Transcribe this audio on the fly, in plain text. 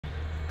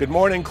Good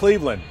morning,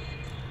 Cleveland.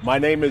 My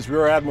name is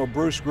Rear Adm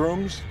Bruce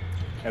Grooms,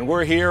 and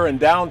we're here in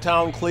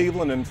downtown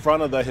Cleveland in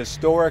front of the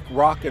historic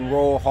Rock and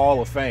Roll Hall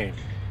of Fame.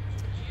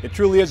 It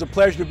truly is a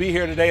pleasure to be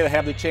here today to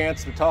have the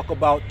chance to talk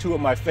about two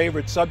of my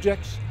favorite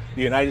subjects,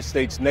 the United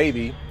States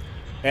Navy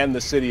and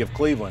the city of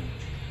Cleveland.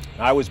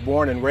 I was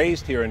born and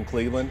raised here in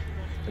Cleveland,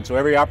 and so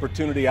every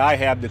opportunity I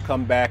have to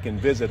come back and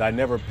visit, I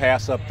never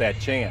pass up that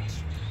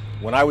chance.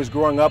 When I was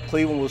growing up,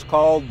 Cleveland was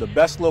called the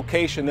best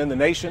location in the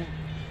nation,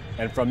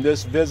 and from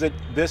this visit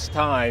this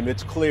time,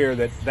 it's clear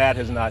that that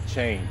has not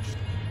changed.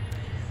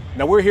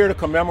 Now we're here to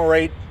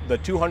commemorate the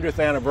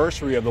 200th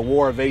anniversary of the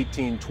War of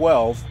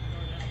 1812,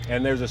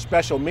 and there's a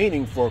special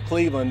meaning for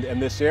Cleveland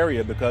and this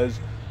area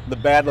because the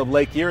Battle of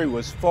Lake Erie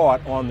was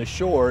fought on the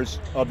shores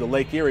of the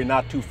Lake Erie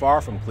not too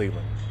far from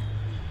Cleveland.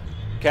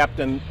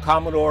 Captain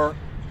Commodore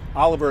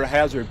Oliver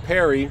Hazard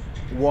Perry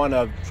won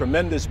a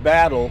tremendous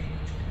battle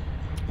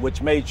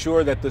which made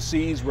sure that the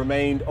seas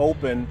remained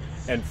open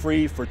and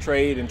free for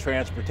trade and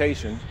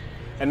transportation.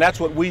 And that's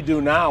what we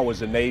do now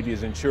as a Navy,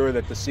 is ensure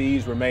that the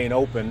seas remain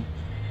open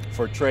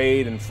for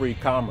trade and free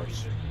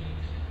commerce.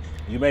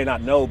 You may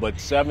not know, but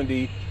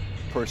 70%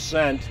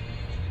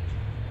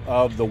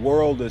 of the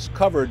world is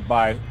covered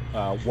by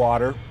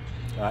water.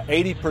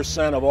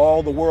 80% of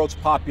all the world's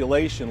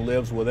population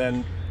lives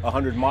within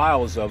 100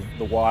 miles of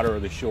the water or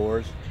the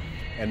shores,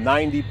 and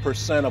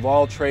 90% of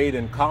all trade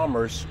and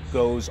commerce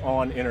goes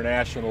on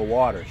international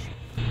waters.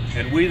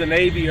 And we, the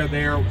Navy, are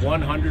there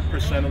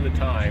 100% of the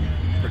time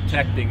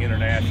protecting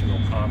international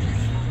commerce.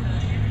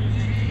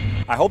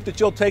 I hope that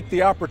you'll take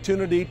the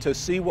opportunity to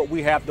see what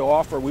we have to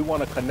offer. We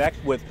want to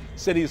connect with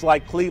cities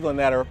like Cleveland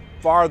that are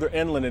farther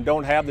inland and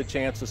don't have the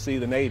chance to see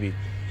the Navy.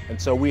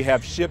 And so we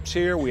have ships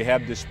here, we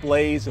have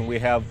displays, and we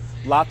have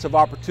lots of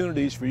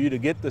opportunities for you to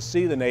get to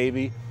see the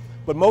Navy.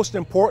 But most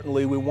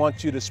importantly, we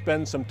want you to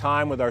spend some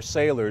time with our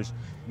sailors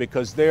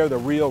because they're the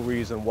real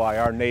reason why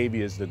our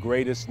Navy is the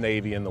greatest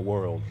Navy in the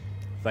world.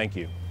 Thank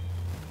you.